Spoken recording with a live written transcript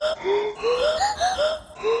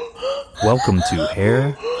Welcome to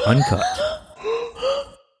Hair Uncut.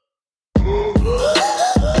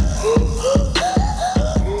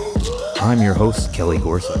 I'm your host, Kelly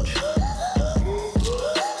Gorsuch.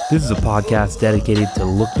 This is a podcast dedicated to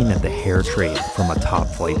looking at the hair trade from a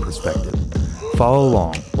top-flight perspective. Follow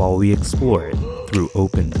along while we explore it through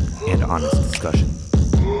open and honest discussion.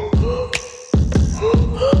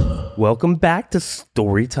 Welcome back to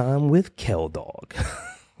Storytime with Kel Dog.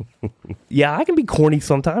 Yeah, I can be corny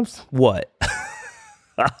sometimes. What?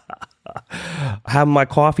 Having my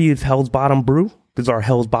coffee is Hell's Bottom Brew. This is our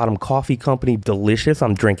Hell's Bottom Coffee Company. Delicious.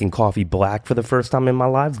 I'm drinking coffee black for the first time in my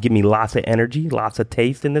life. Give me lots of energy, lots of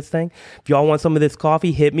taste in this thing. If y'all want some of this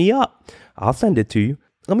coffee, hit me up. I'll send it to you.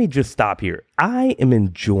 Let me just stop here. I am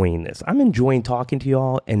enjoying this. I'm enjoying talking to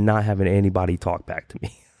y'all and not having anybody talk back to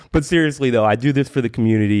me. But seriously, though, I do this for the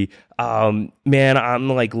community. Man, I'm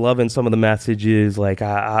like loving some of the messages. Like,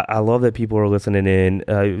 I love that people are listening in.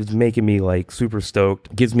 It's making me like super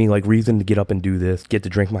stoked. Gives me like reason to get up and do this, get to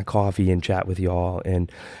drink my coffee and chat with y'all.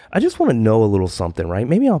 And I just want to know a little something, right?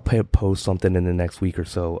 Maybe I'll post something in the next week or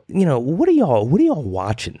so. You know, what are y'all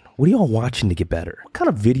watching? What are y'all watching to get better? What kind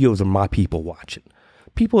of videos are my people watching?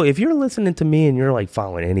 People, if you're listening to me and you're like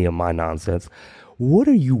following any of my nonsense, what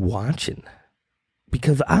are you watching?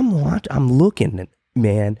 Because I'm looking,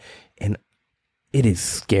 man, and it is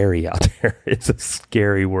scary out there. It's a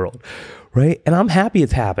scary world, right? And I'm happy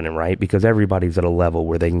it's happening, right? Because everybody's at a level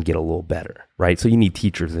where they can get a little better, right? So you need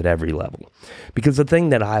teachers at every level. Because the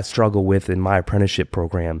thing that I struggle with in my apprenticeship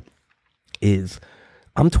program is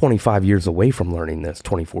I'm 25 years away from learning this,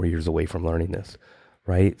 24 years away from learning this,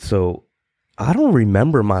 right? So I don't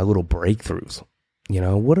remember my little breakthroughs. You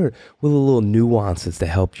know, what are the little nuances to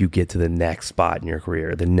help you get to the next spot in your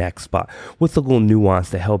career, the next spot? What's the little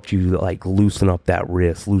nuance to help you like loosen up that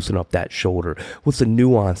wrist, loosen up that shoulder? What's the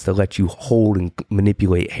nuance to let you hold and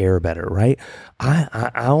manipulate hair better, right? I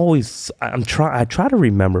try to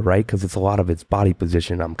remember, right? Because it's a lot of it's body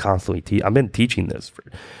position. I'm constantly I've been teaching this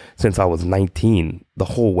since I was 19 the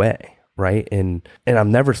whole way, right? And I've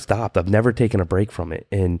never stopped. I've never taken a break from it.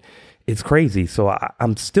 And it's crazy. So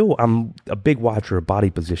I'm a big watcher of body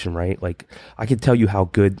position, right? Like I can tell you how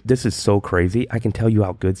good, this is so crazy. I can tell you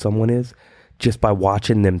how good someone is just by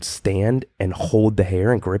watching them stand and hold the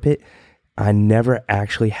hair and grip it. I never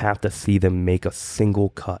actually have to see them make a single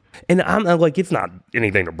cut. And I'm like, it's not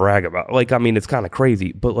anything to brag about. Like, I mean, it's kind of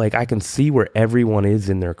crazy, but like I can see where everyone is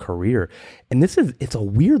in their career. And it's a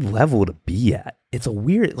weird level to be at. It's a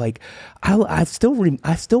weird, like I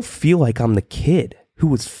still feel like I'm the kid who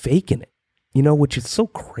was faking it, you know, which is so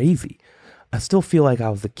crazy. I still feel like I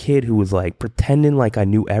was the kid who was like pretending like I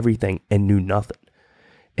knew everything and knew nothing.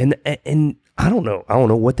 And I don't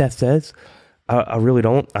know what that says. I really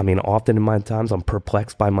don't. I mean, often in my times I'm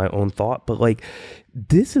perplexed by my own thought, but like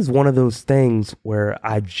this is one of those things where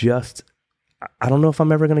I don't know if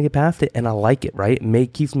I'm ever going to get past it. And I like it, right?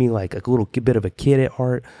 It keeps me like a little bit of a kid at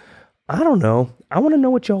heart. I don't know. I want to know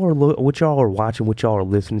what y'all are watching, what y'all are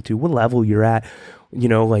listening to, what level you're at. You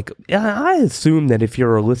know, like I assume that if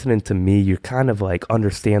you're listening to me, you kind of like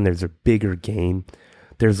understand there's a bigger game.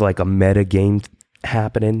 There's like a meta game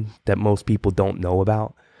happening that most people don't know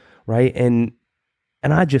about, right? And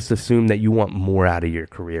I just assume that you want more out of your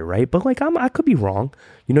career, right? But like I could be wrong.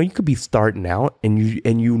 You know, you could be starting out and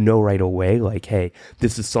you know right away, like, hey,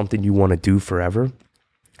 this is something you want to do forever.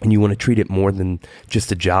 And you want to treat it more than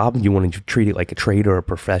just a job. You want to treat it like a trade or a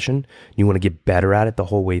profession. You want to get better at it the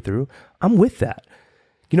whole way through. I'm with that.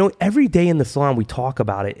 You know, every day in the salon, we talk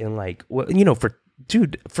about it in like, you know,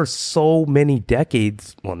 for so many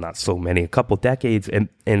decades, well, not so many, a couple decades and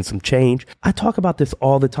some change. I talk about this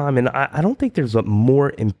all the time. And I don't think there's a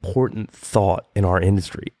more important thought in our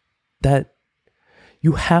industry that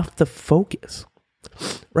you have to focus,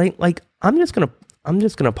 right? Like, I'm just going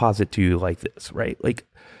to posit to you like this, right? Like,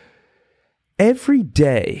 every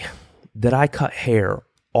day that I cut hair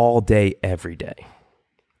all day, every day,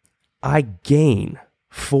 I gain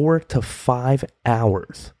 4 to 5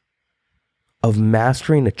 hours of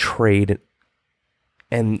mastering a trade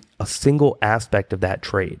and a single aspect of that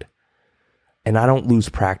trade. And I don't lose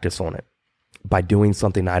practice on it by doing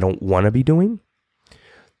something I don't want to be doing.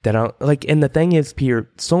 And the thing is, Pierre,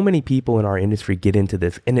 so many people in our industry get into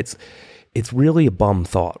this and it's really a bum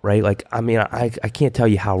thought, right? Like, I mean, I can't tell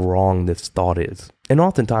you how wrong this thought is. And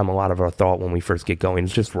oftentimes a lot of our thought when we first get going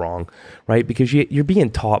is just wrong, right? Because you're being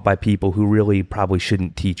taught by people who really probably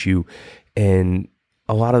shouldn't teach you. And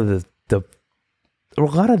a lot of the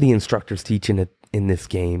instructors teaching it in this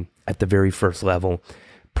game at the very first level,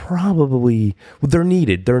 probably, well, they're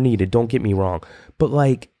needed, don't get me wrong. But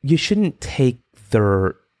like, you shouldn't take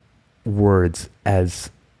their words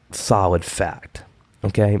as solid fact.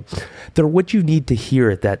 Okay. They're what you need to hear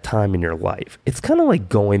at that time in your life. It's kind of like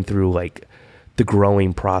going through like the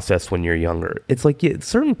growing process when you're younger. It's like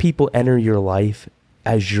certain people enter your life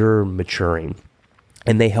as you're maturing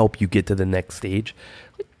and they help you get to the next stage.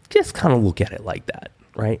 Just kind of look at it like that,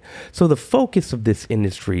 right? So the focus of this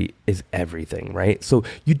industry is everything, right? So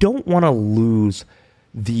you don't want to lose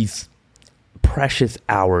these precious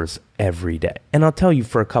hours every day. And I'll tell you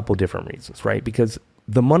for a couple different reasons, right? Because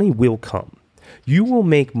the money will come. You will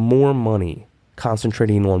make more money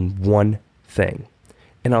concentrating on one thing.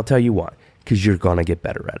 And I'll tell you why. Because you're going to get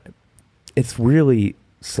better at it. It's really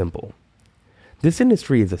simple. This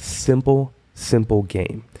industry is a simple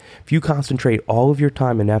game. If you concentrate all of your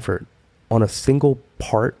time and effort on a single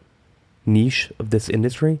part niche of this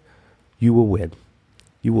industry, you will win.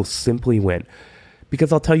 You will simply win.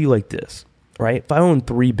 Because I'll tell you like this, right? If I own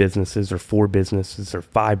 3 businesses or 4 businesses or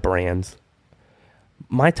 5 brands,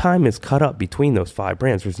 my time is cut up between those 5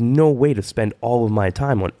 brands. There's no way to spend all of my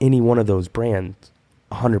time on any one of those brands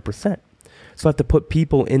 100%. So I have to put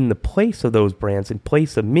people in the place of those brands, in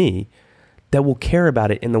place of me, that will care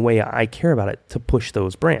about it in the way I care about it to push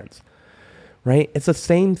those brands, right? It's the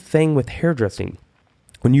same thing with hairdressing.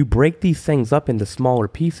 When you break these things up into smaller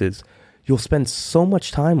pieces, you'll spend so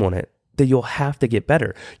much time on it that you'll have to get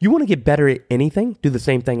better. You want to get better at anything? Do the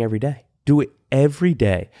same thing every day. Do it every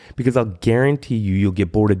day, because I'll guarantee you'll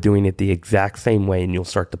get bored of doing it the exact same way and you'll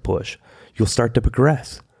start to push. You'll start to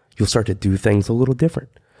progress. You'll start to do things a little different.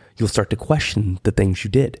 You'll start to question the things you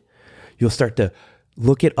did. You'll start to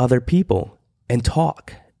look at other people and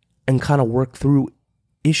talk and kind of work through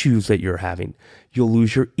issues that you're having. You'll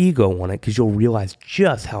lose your ego on it because you'll realize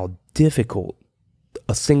just how difficult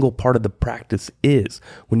a single part of the practice is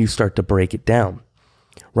when you start to break it down,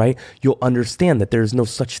 right? You'll understand that there's no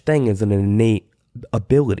such thing as an innate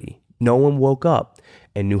ability. No one woke up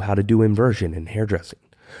and knew how to do inversion in hairdressing.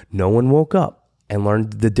 No one woke up and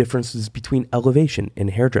learned the differences between elevation in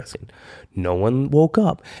hairdressing. No one woke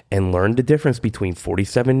up and learned the difference between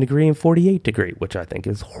 47 degree and 48 degree, which I think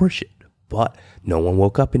is horseshit. But no one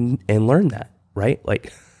woke up and learned that, right?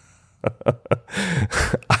 Like,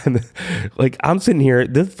 I'm sitting here.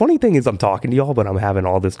 The funny thing is I'm talking to y'all, but I'm having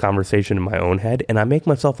all this conversation in my own head, and I make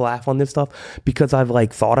myself laugh on this stuff because I've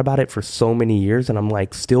like thought about it for so many years, and I'm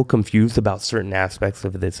like still confused about certain aspects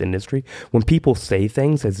of this industry. When people say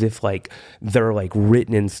things as if like they're like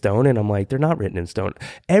written in stone, and I'm like, they're not written in stone.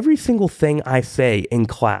 Every single thing I say in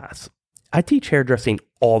class, I teach hairdressing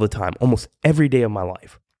all the time, almost every day of my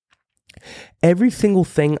life. Every single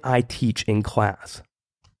thing I teach in class,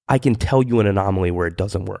 I can tell you an anomaly where it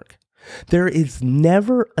doesn't work. There is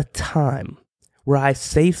never a time where I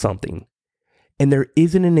say something and there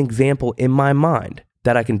isn't an example in my mind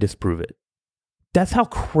that I can disprove it. That's how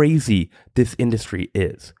crazy this industry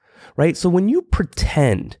is, right? So when you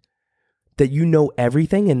pretend that you know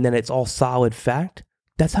everything and then it's all solid fact,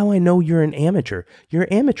 that's how I know you're an amateur.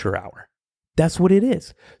 You're amateur hour. That's what it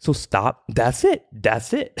is. So stop. That's it.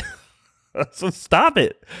 So stop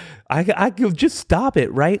it. I could just stop it,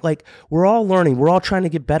 right? Like, we're all learning. We're all trying to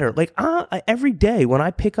get better. Like, every day when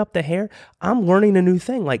I pick up the hair, I'm learning a new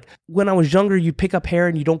thing. Like, when I was younger, you pick up hair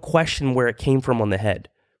and you don't question where it came from on the head,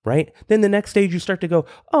 right? Then the next stage you start to go,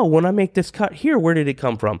 oh, when I make this cut here, where did it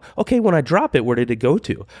come from? Okay, when I drop it, where did it go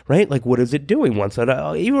to, right? Like, what is it doing once?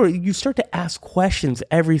 You start to ask questions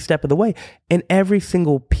every step of the way, and every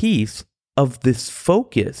single piece of this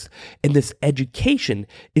focus and this education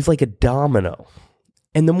is like a domino.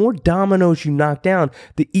 And the more dominoes you knock down,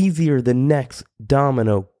 the easier the next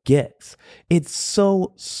domino gets. It's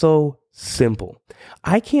so simple.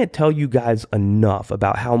 I can't tell you guys enough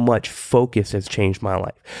about how much focus has changed my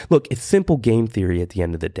life. Look, it's simple game theory at the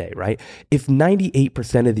end of the day, right? If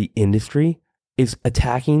 98% of the industry is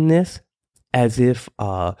attacking this as if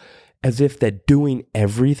that doing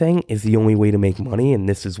everything is the only way to make money and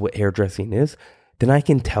this is what hairdressing is, then I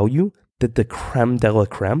can tell you that the creme de la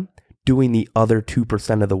creme, doing the other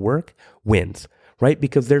 2% of the work, wins, right?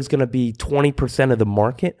 Because there's going to be 20% of the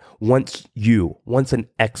market wants an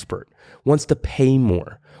expert, wants to pay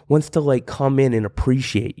more, wants to like come in and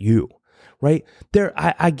appreciate you, right?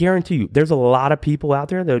 I guarantee you, there's a lot of people out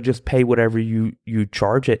there that'll just pay whatever you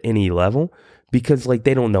charge at any level, because like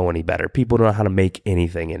they don't know any better. People don't know how to make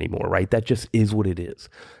anything anymore, right? That just is what it is.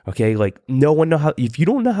 Okay, like no one if you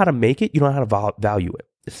don't know how to make it, you don't know how to value it.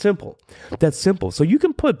 It's simple. That's simple. So you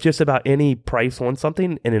can put just about any price on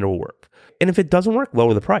something and it'll work. And if it doesn't work,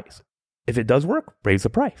 lower the price. If it does work, raise the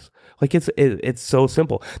price. Like it's so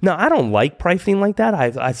simple. Now, I don't like pricing like that.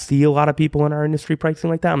 I see a lot of people in our industry pricing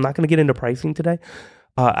like that. I'm not going to get into pricing today.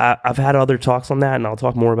 I've had other talks on that, and I'll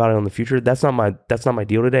talk more about it in the future. That's not my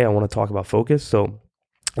deal today. I want to talk about focus.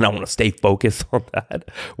 And I want to stay focused on that,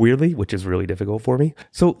 weirdly, which is really difficult for me.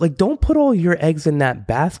 So like, don't put all your eggs in that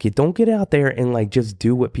basket. Don't get out there and like just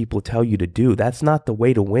do what people tell you to do. That's not the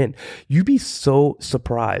way to win. You'd be so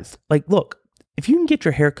surprised. Like, look, if you can get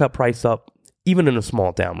your haircut price up, even in a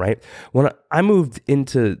small town, right? When I moved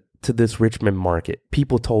into this Richmond market,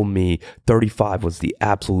 people told me 35 was the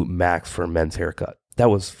absolute max for a men's haircut. That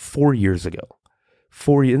was 4 years ago.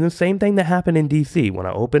 And the same thing that happened in DC. When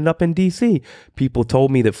I opened up in DC, people told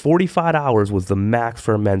me that $45 was the max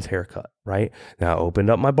for a men's haircut, right? Now I opened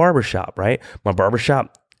up my barbershop, right? My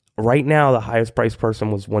barbershop, right now, the highest priced person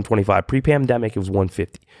was $125. Pre-pandemic, it was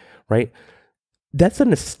 $150, right? That's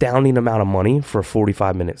an astounding amount of money for a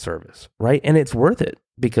 45-minute service, right? And it's worth it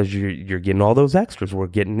because you're getting all those extras. You're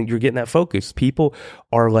getting that focus. People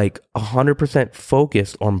are like 100%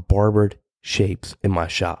 focused on barbered shapes in my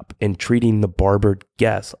shop and treating the barbered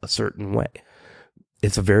guests a certain way.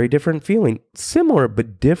 It's a very different feeling, similar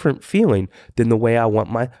but different feeling than the way I want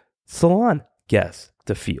my salon guests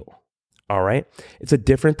to feel. All right. It's a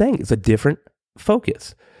different thing. It's a different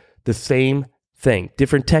focus. The same thing,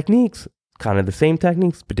 different techniques, kind of the same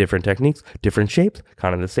techniques, but different techniques, different shapes,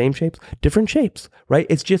 kind of the same shapes, different shapes, right?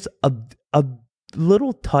 It's just a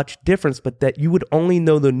little touch difference, but that you would only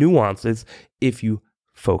know the nuances if you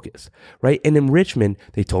focus, right? And in Richmond,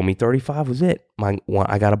 they told me 35 was it.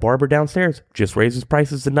 I got a barber downstairs, just raised his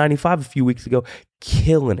prices to 95 a few weeks ago,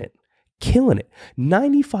 killing it.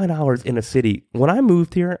 $95 in a city. When I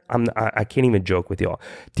moved here, I can't even joke with y'all.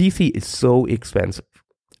 DC is so expensive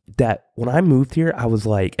that when I moved here, I was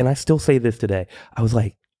like, and I still say this today, I was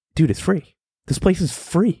like, dude, it's free. This place is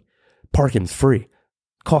free. Parking's free.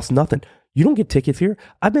 Costs nothing. You don't get tickets here.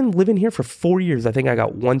 I've been living here for 4 years. I think I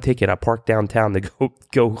got one ticket. I parked downtown to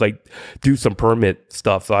go like do some permit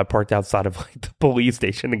stuff. So I parked outside of like the police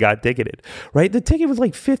station and got ticketed, right? The ticket was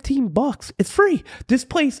like $15. It's free. This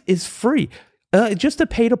place is free. Just to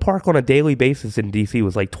pay to park on a daily basis in DC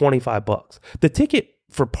was like $25. The ticket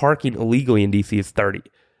for parking illegally in DC is $30.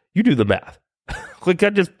 You do the math. Like,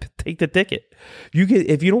 I just take the ticket.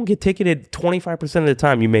 If you don't get ticketed 25% of the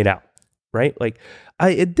time, you made out. Right? Like,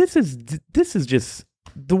 this is just,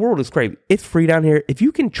 the world is crazy. It's free down here. If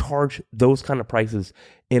you can charge those kind of prices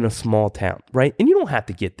in a small town, right? And you don't have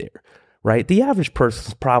to get there, right? The average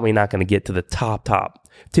person is probably not going to get to the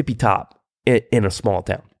tippy top in a small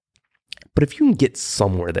town. But if you can get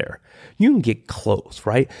somewhere there, you can get close,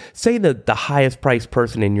 right? Say that the highest priced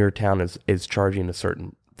person in your town is charging a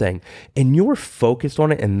certain thing and you're focused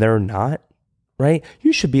on it and they're not, right?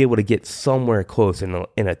 You should be able to get somewhere close in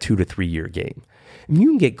a 2 to 3 year game. If you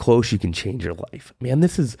can get close, you can change your life. Man,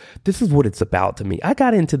 this is what it's about to me. I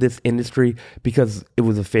got into this industry because it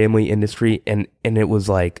was a family industry and it was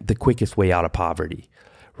like the quickest way out of poverty,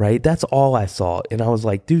 right? That's all I saw. And I was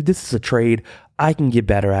like, dude, this is a trade. I can get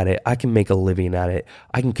better at it. I can make a living at it.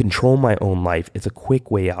 I can control my own life. It's a quick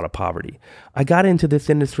way out of poverty. I got into this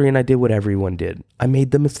industry and I did what everyone did. I made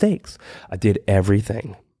the mistakes. I did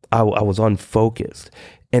everything. I was unfocused.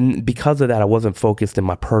 And because of that, I wasn't focused in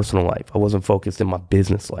my personal life. I wasn't focused in my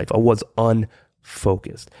business life. I was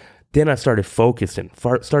unfocused. Then I started focusing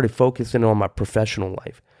on my professional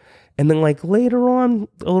life. And then like later on,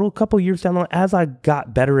 a couple years down the line, as I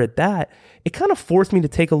got better at that, it kind of forced me to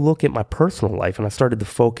take a look at my personal life. And I started to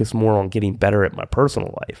focus more on getting better at my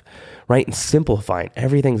personal life, right? And simplifying.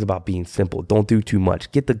 Everything's about being simple. Don't do too much.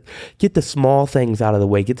 Get the small things out of the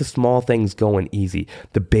way. Get the small things going easy.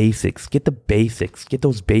 The basics. Get the basics. Get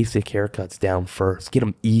those basic haircuts down first. Get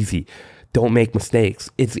them easy. Don't make mistakes.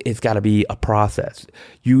 It's got to be a process.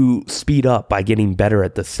 You speed up by getting better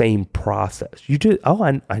at the same process.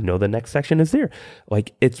 I know the next section is there.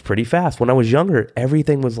 Like, it's pretty fast. When I was younger,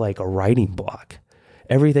 everything was like a writing block.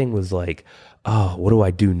 Everything was like, oh, what do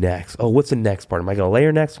I do next? Oh, what's the next part? Am I going to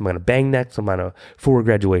layer next? Am I going to bang next? Am I going to forward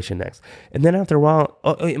graduation next? And then after a while,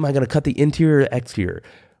 am I going to cut the interior or exterior?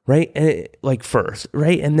 Right? And first,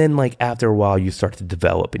 right? And then like after a while, you start to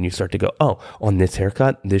develop and you start to go, oh, on this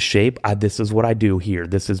haircut, this shape, this is what I do here.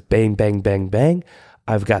 This is bang, bang, bang, bang.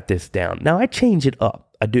 I've got this down. Now I change it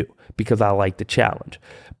up. I do because I like the challenge,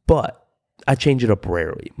 but I change it up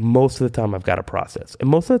rarely. Most of the time I've got a process, and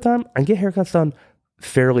most of the time I get haircuts done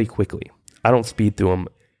fairly quickly. I don't speed through them.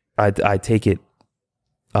 I take it.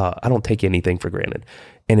 I don't take anything for granted.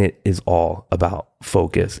 And it is all about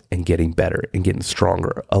focus and getting better and getting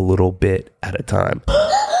stronger a little bit at a time.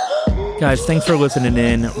 Guys, thanks for listening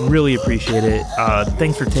in. Really appreciate it.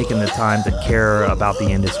 Thanks for taking the time to care about the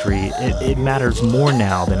industry. It matters more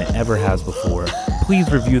now than it ever has before.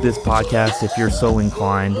 Please review this podcast if you're so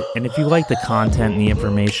inclined. And if you like the content and the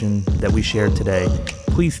information that we shared today,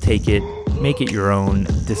 please take it, make it your own,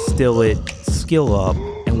 distill it, skill up,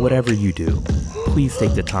 and whatever you do, please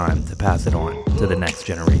take the time to pass it on to the next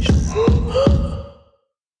generation.